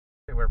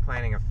we're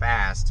planning a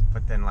fast,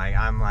 but then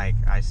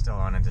I still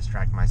want to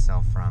distract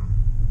myself from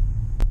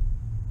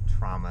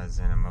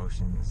traumas and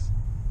emotions.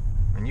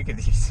 And you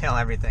tell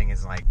everything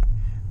is like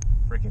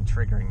freaking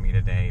triggering me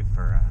today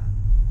for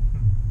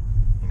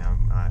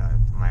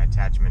my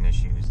attachment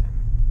issues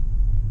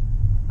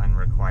and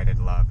unrequited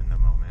love in the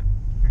moment.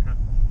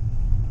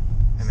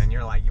 And then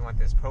you're like, you want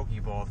this Poke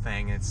Bowl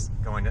thing. It's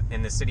going to,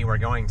 in the city we're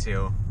going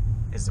to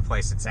is the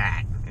place it's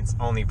at. It's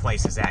only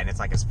place it's at, and it's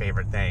like his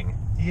favorite thing.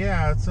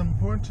 Yeah, it's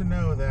important to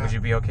know that. Would you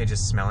be okay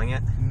just smelling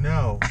it?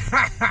 No.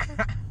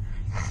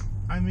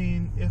 I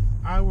mean, if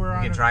I were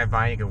on... You can drive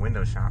by, you can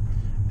window shop.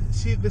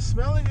 See, the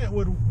smelling it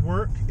would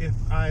work if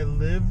I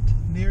lived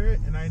near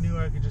it and I knew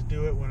I could just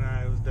do it when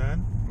I was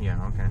done.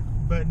 Yeah, okay.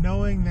 But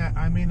knowing that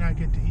I may not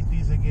get to eat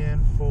these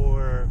again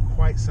for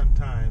quite some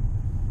time,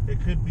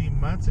 it could be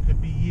months, it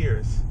could be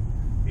years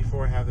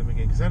before I have them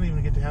again, because I don't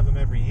even get to have them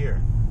every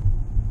year.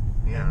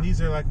 Yeah. And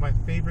these are like my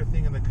favorite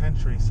thing in the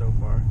country so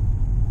far.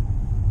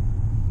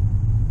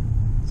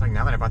 It's like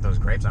now that I bought those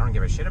grapes, I don't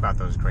give a shit about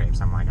those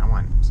grapes. I'm like, I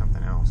want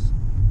something else.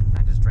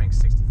 I just drank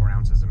 64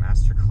 ounces of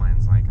Master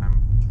Cleanse. Like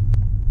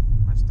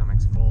my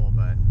stomach's full,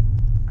 but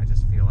I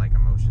just feel like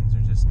emotions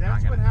are just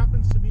That's what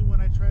happens to me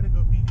when I try to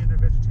go vegan or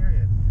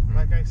vegetarian.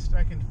 Like I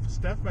can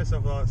stuff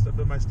myself with all that stuff,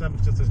 but my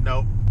stomach just says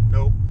nope,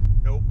 nope,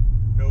 nope,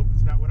 nope.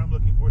 It's not what I'm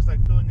looking for. It's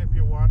like filling up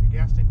your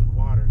gas tank with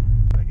water.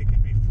 Like it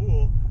can be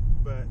full,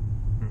 but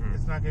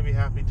it's not going to be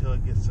happy till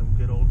it gets some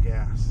good old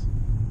gas.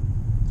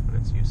 That's what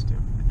it's used to.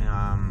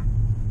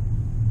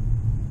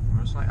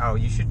 Oh,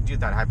 you should do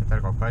that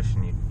hypothetical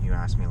question you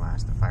asked me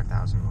last, the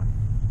 5,000 one.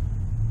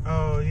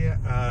 Oh yeah,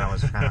 that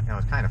was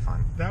kind of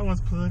fun. That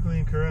one's politically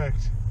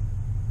incorrect.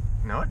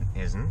 No, it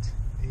isn't.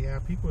 Yeah,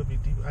 people would be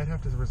deep. I'd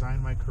have to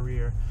resign my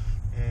career.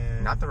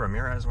 And not the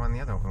Ramirez one, the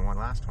other one,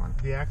 last one.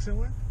 The accent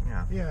one?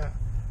 Yeah. Yeah.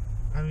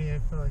 I mean, I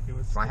feel like it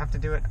was. Do I have to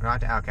do it?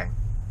 Okay.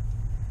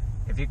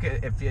 If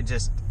you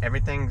just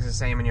everything's the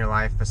same in your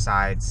life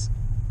besides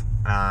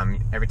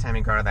every time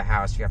you go to the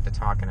house you have to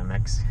talk in a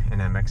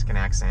Mexican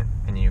accent,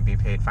 and you'd be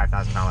paid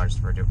 $5,000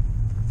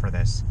 for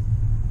this.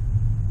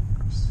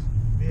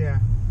 Yeah.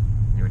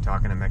 You would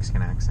talk in a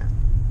Mexican accent.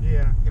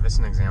 Yeah. Give us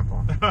an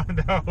example.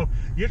 No,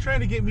 you're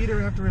trying to get me to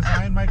have to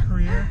resign my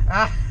career.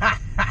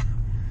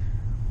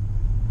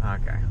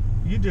 Okay.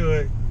 You do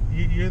it.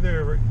 You're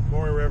the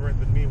more irreverent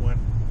than me one.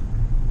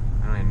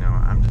 I don't even know.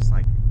 I'm just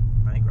like,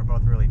 I think we're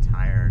both really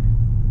tired,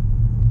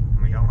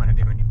 and we don't want to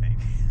do anything.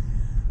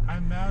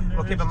 I'm malnourished.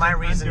 Okay, but my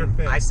reason,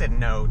 I said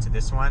no to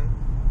this one,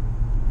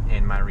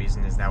 and my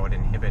reason is that would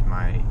inhibit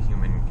my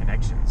human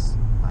connections.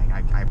 Like,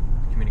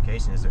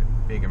 communication is of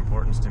big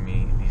importance to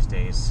me these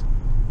days.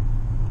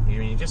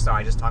 You just saw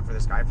I just talked for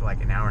this guy for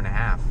like an hour and a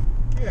half.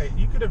 Yeah,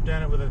 you could have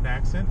done it with an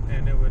accent,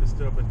 and it would have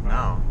still been fine.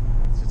 No,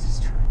 it's a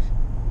distraction.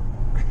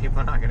 People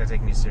are not going to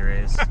take me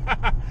serious.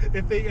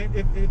 If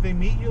they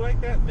meet you like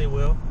that, they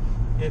will.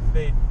 If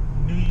they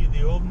knew you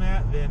the old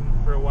Matt, then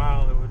for a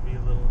while it would be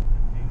a little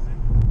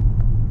confusing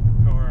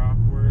or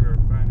awkward or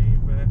funny,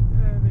 but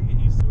they get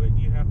used to it.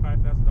 You have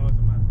 $5,000 a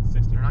month,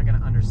 $60. They're not going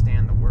to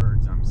understand the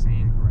words I'm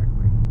saying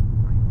correctly.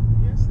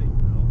 Yes, they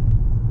will.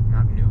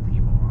 Not new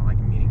people. I like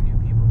meeting new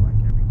people like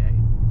every day.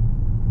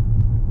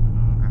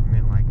 I've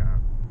met like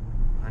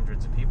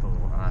hundreds of people,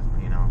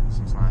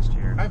 since last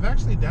year. I've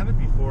actually done it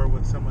before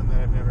with someone that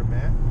I've never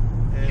met,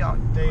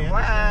 and they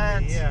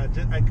understand me. Yeah,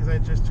 because I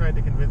just tried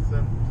to convince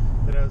them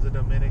that I was a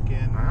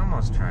Dominican. I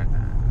almost tried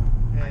that.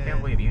 I can't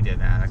believe you did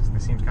that.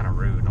 That seems kind of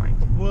rude. Like,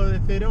 well,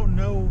 if they don't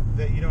know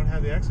that you don't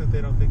have the accent,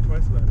 they don't think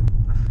twice about it.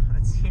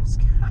 It seems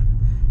kind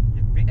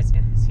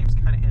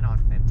of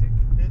inauthentic.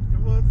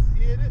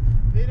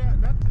 They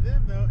don't, not to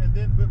them though. And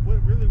then, but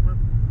what really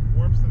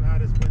warps them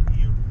out is when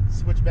you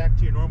switch back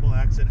to your normal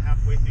accent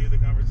halfway through the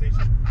conversation,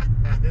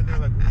 and then they're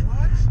like,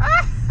 "What?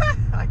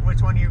 Like,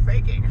 which one are you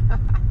faking?"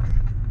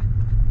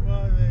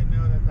 Well, they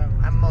know that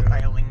one's I'm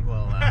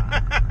multilingual,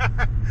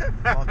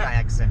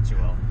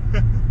 multi-accentual.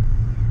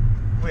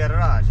 We're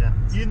Raja.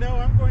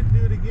 I'm going to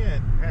do it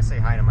again. I'm gonna say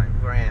hi to my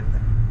friend.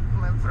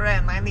 My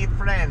friend, I need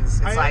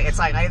friends. It's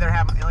like I either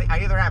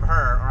have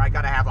her or I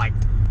gotta have like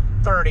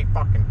 30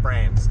 fucking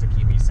friends to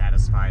keep me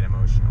satisfied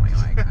emotionally.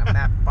 Like, I'm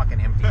that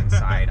fucking empty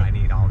inside. I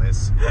need all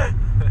this.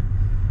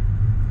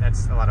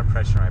 That's a lot of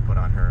pressure I put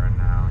on her, and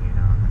now,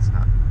 that's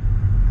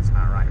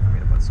not right for me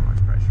to put so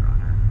much pressure on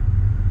her.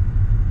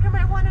 You're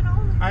my one and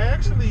only. I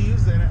actually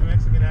use the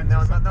Mexican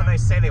accent. No, they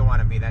say they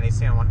want to be that. They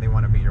say they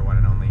want to be your one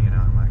and only,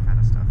 all that kind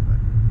of stuff, but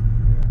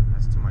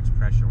that's too much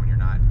pressure when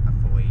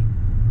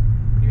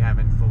when you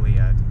haven't fully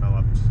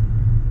developed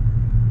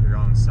your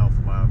own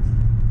self-love.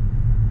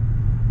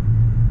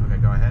 Okay,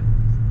 go ahead.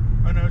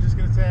 Oh no, I was just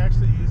gonna say I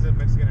actually use a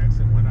Mexican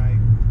accent when I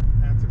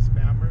answer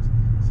spammers,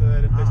 so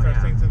that if they start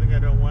saying something I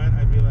don't want,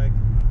 I'd be like,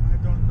 I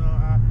don't know.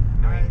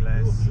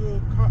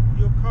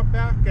 You'll call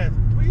back at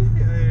 3,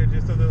 or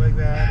just something like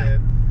that,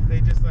 and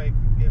they just like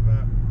give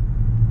up.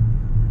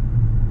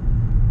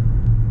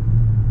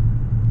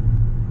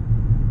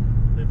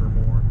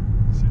 Livermore.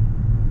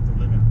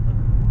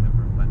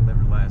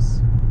 Liver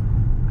less.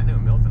 I knew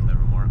Milton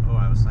Livermore. Oh,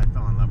 I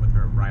fell in love with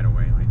her right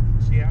away. Like,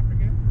 she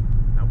African?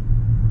 Nope.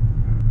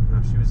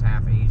 No, she was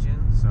half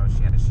Asian, so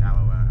she had a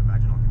shallow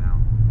vaginal canal.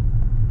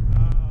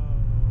 Oh.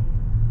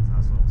 So I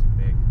was a little too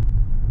big.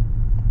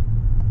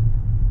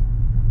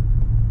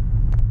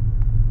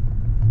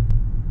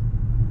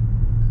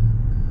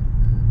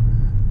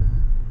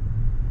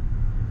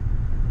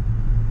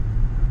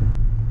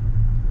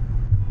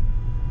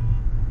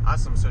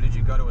 Awesome. So did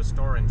you go to a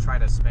store and try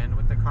to spend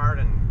with the card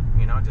and,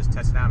 you know, just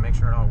test it out and make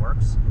sure it all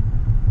works?